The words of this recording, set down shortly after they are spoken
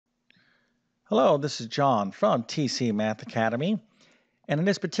Hello, this is John from TC Math Academy. And in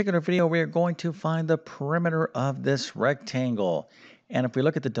this particular video, we are going to find the perimeter of this rectangle. And if we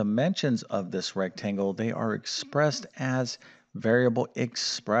look at the dimensions of this rectangle, they are expressed as variable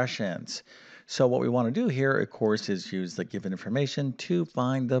expressions. So what we want to do here, of course, is use the given information to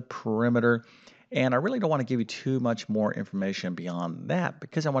find the perimeter. And I really don't want to give you too much more information beyond that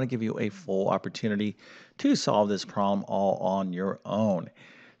because I want to give you a full opportunity to solve this problem all on your own.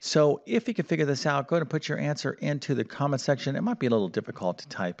 So if you can figure this out, go ahead and put your answer into the comment section. It might be a little difficult to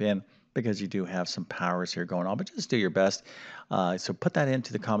type in because you do have some powers here going on, but just do your best. So put that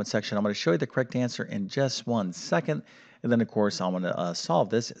into the comment section. I'm going to show you the correct answer in just 1 second. And then, of course, I'm going to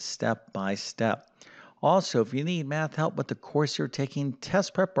solve this step by step. Also, if you need math help with the course you're taking,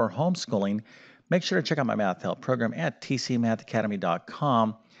 test prep or homeschooling, make sure to check out my math help program at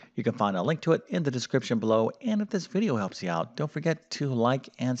tcmathacademy.com. You can find a link to it in the description below. And if this video helps you out, don't forget to like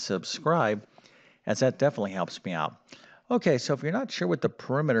and subscribe, as that definitely helps me out. Okay, so if you're not sure what the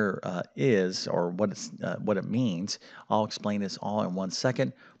perimeter is or what it means, I'll explain this all in 1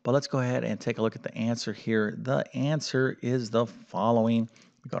 second. But let's go ahead and take a look at the answer here. The answer is the following.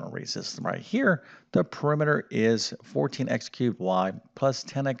 We're going to erase this right here. The perimeter is 14x cubed y plus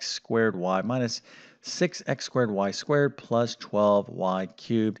 10x squared y minus 6x squared y squared plus 12y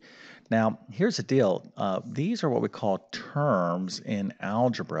cubed. Now, here's the deal. These are what we call terms in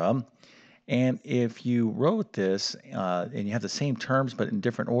algebra. And if you wrote this and you have the same terms but in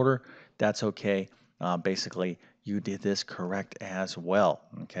different order, that's okay. Basically, you did this correct as well.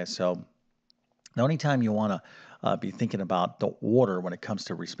 Okay, so the only time you want to be thinking about the order when it comes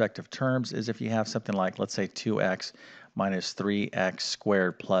to respective terms is if you have something like, let's say, 2x minus 3x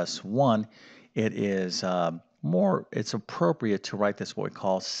squared plus 1. It is it's appropriate to write this what we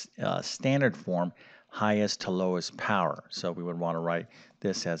call standard form, highest to lowest power. So we would want to write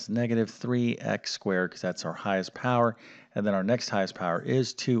this as negative 3x squared because that's our highest power. And then our next highest power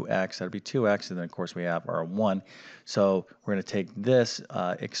is 2x. That'd be 2x. And then, of course, we have our 1. So we're going to take this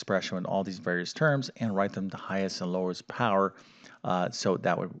expression with all these various terms and write them to highest and lowest power. So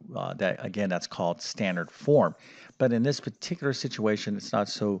that's called standard form. But in this particular situation, it's not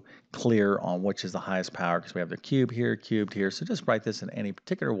so clear on which is the highest power because we have the cubed here. So just write this in any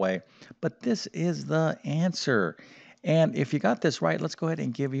particular way. But this is the answer. And if you got this right, let's go ahead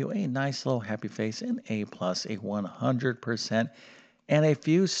and give you a nice little happy face, an A plus, a 100%, and a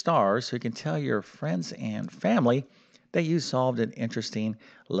few stars so you can tell your friends and family that you solved an interesting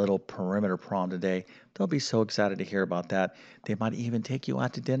little perimeter problem today. They'll be so excited to hear about that. They might even take you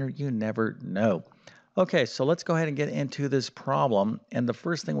out to dinner. You never know. Okay, so let's go ahead and get into this problem. And the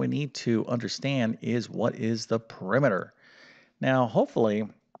first thing we need to understand is what is the perimeter. Now, hopefully,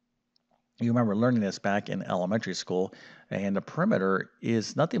 you remember learning this back in elementary school, and the perimeter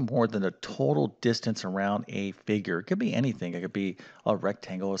is nothing more than the total distance around a figure. It could be anything. It could be a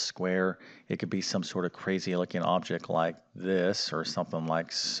rectangle, a square. It could be some sort of crazy looking object like this or something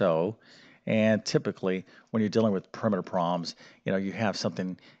like so. And typically, when you're dealing with perimeter problems, you have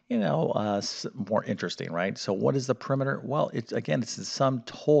something, more interesting, right? So what is the perimeter? Well, it's the sum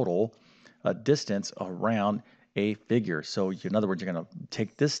total distance around a figure. So in other words, you're going to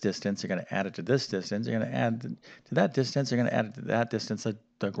take this distance, you're going to add it to this distance, you're going to add to that distance, you're going to add it to that distance.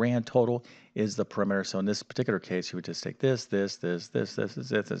 The grand total is the perimeter. So in this particular case, you would just take this,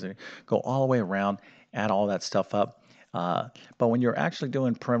 and go all the way around, add all that stuff up. But when you're actually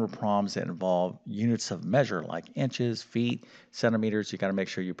doing perimeter problems that involve units of measure like inches, feet, centimeters, you got to make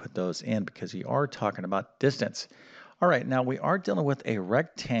sure you put those in because you are talking about distance. All right, now we are dealing with a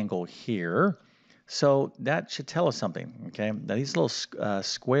rectangle here. So that should tell us something, okay? Now these little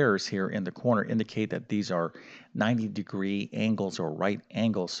squares here in the corner indicate that these are 90-degree angles or right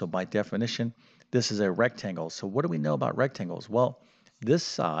angles. So by definition, this is a rectangle. So what do we know about rectangles? Well, this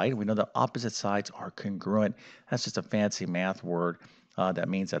side, we know the opposite sides are congruent. That's just a fancy math word that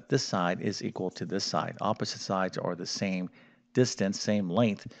means that this side is equal to this side. Opposite sides are the same distance, same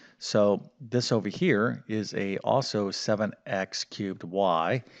length. So this over here is also 7x cubed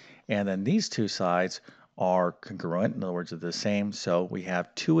y. And then these two sides are congruent. In other words, they're the same. So we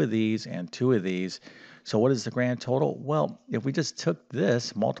have 2 of these and 2 of these. So what is the grand total? Well, if we just took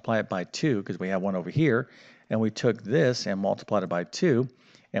this, multiply it by 2, because we have one over here, and we took this and multiplied it by 2,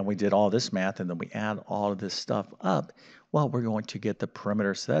 and we did all this math, and then we add all of this stuff up, well, we're going to get the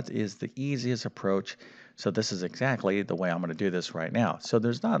perimeter. So that is the easiest approach. So this is exactly the way I'm going to do this right now. So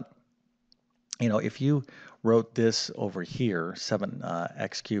there's not if you wrote this over here,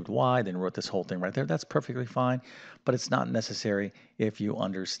 7x cubed y, then wrote this whole thing right there, that's perfectly fine, but it's not necessary if you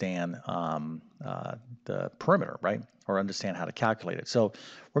understand the perimeter, right? Or understand how to calculate it. So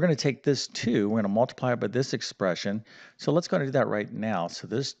we're going to take this 2, we're going to multiply it by this expression. So let's go and do that right now. So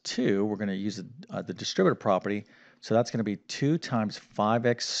this 2, we're going to use the distributive property. So that's going to be 2 times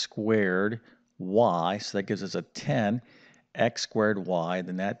 5x squared y, so that gives us a 10 x squared y,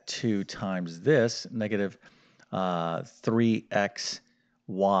 then that 2 times this, negative 3x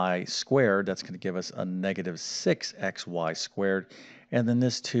y squared, that's going to give us a negative 6xy squared. And then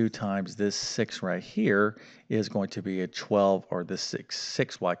this 2 times this 6 right here is going to be a 12, or this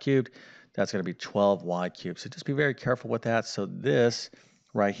 6y cubed, that's going to be 12y cubed. So just be very careful with that. So this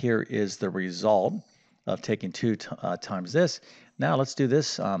right here is the result of taking 2 times this. Now let's do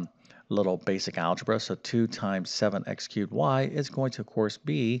this little basic algebra. So 2 times 7x cubed y is going to, of course,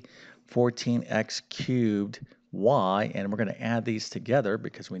 be 14x cubed y, and we're going to add these together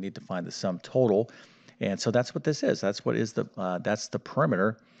because we need to find the sum total. And so that's what this is. That's what is that's the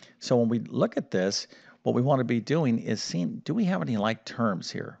perimeter. So when we look at this, what we want to be doing is seeing, do we have any like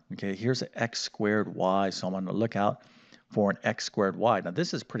terms here? Okay, here's an x squared y, so I'm going to look out for an x squared y. Now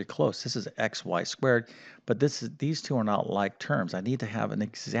this is pretty close. This is xy squared, but these two are not like terms. I need to have an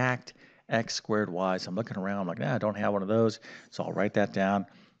exact x squared y. So I'm looking around, I'm like, nah, I don't have one of those. So I'll write that down.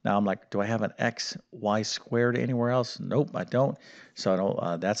 Now I'm like, do I have an x y squared anywhere else? Nope, I don't. So I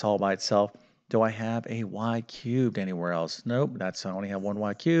don't, that's all by itself. Do I have a y cubed anywhere else? Nope, I only have one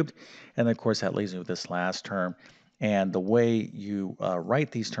y cubed. And then of course that leaves me with this last term. And the way you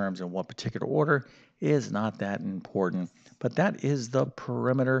write these terms in what particular order is not that important, but that is the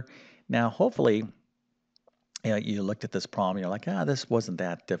perimeter. Now, hopefully, you looked at this problem, you're like, this wasn't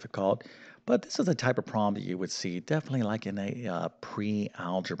that difficult. But this is the type of problem that you would see definitely like in a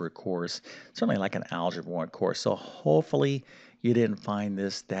pre-algebra course, certainly like an algebra 1 course. So hopefully you didn't find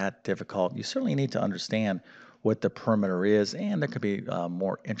this that difficult. You certainly need to understand what the perimeter is, and there could be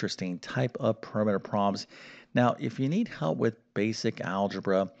more interesting type of perimeter problems. Now, if you need help with basic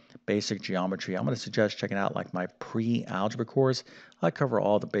algebra, basic geometry, I'm going to suggest checking out like my pre-algebra course. I cover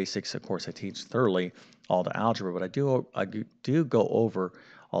all the basics. Of course, I teach thoroughly all the algebra, but I do go over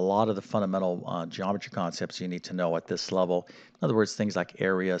a lot of the fundamental geometry concepts you need to know at this level. In other words, things like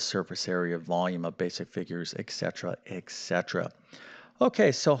area, surface area, volume of basic figures, etc., etc.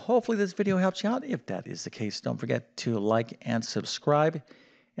 Okay, so hopefully this video helps you out. If that is the case, don't forget to like and subscribe.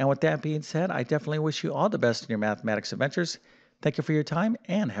 And with that being said, I definitely wish you all the best in your mathematics adventures. Thank you for your time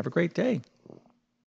and have a great day.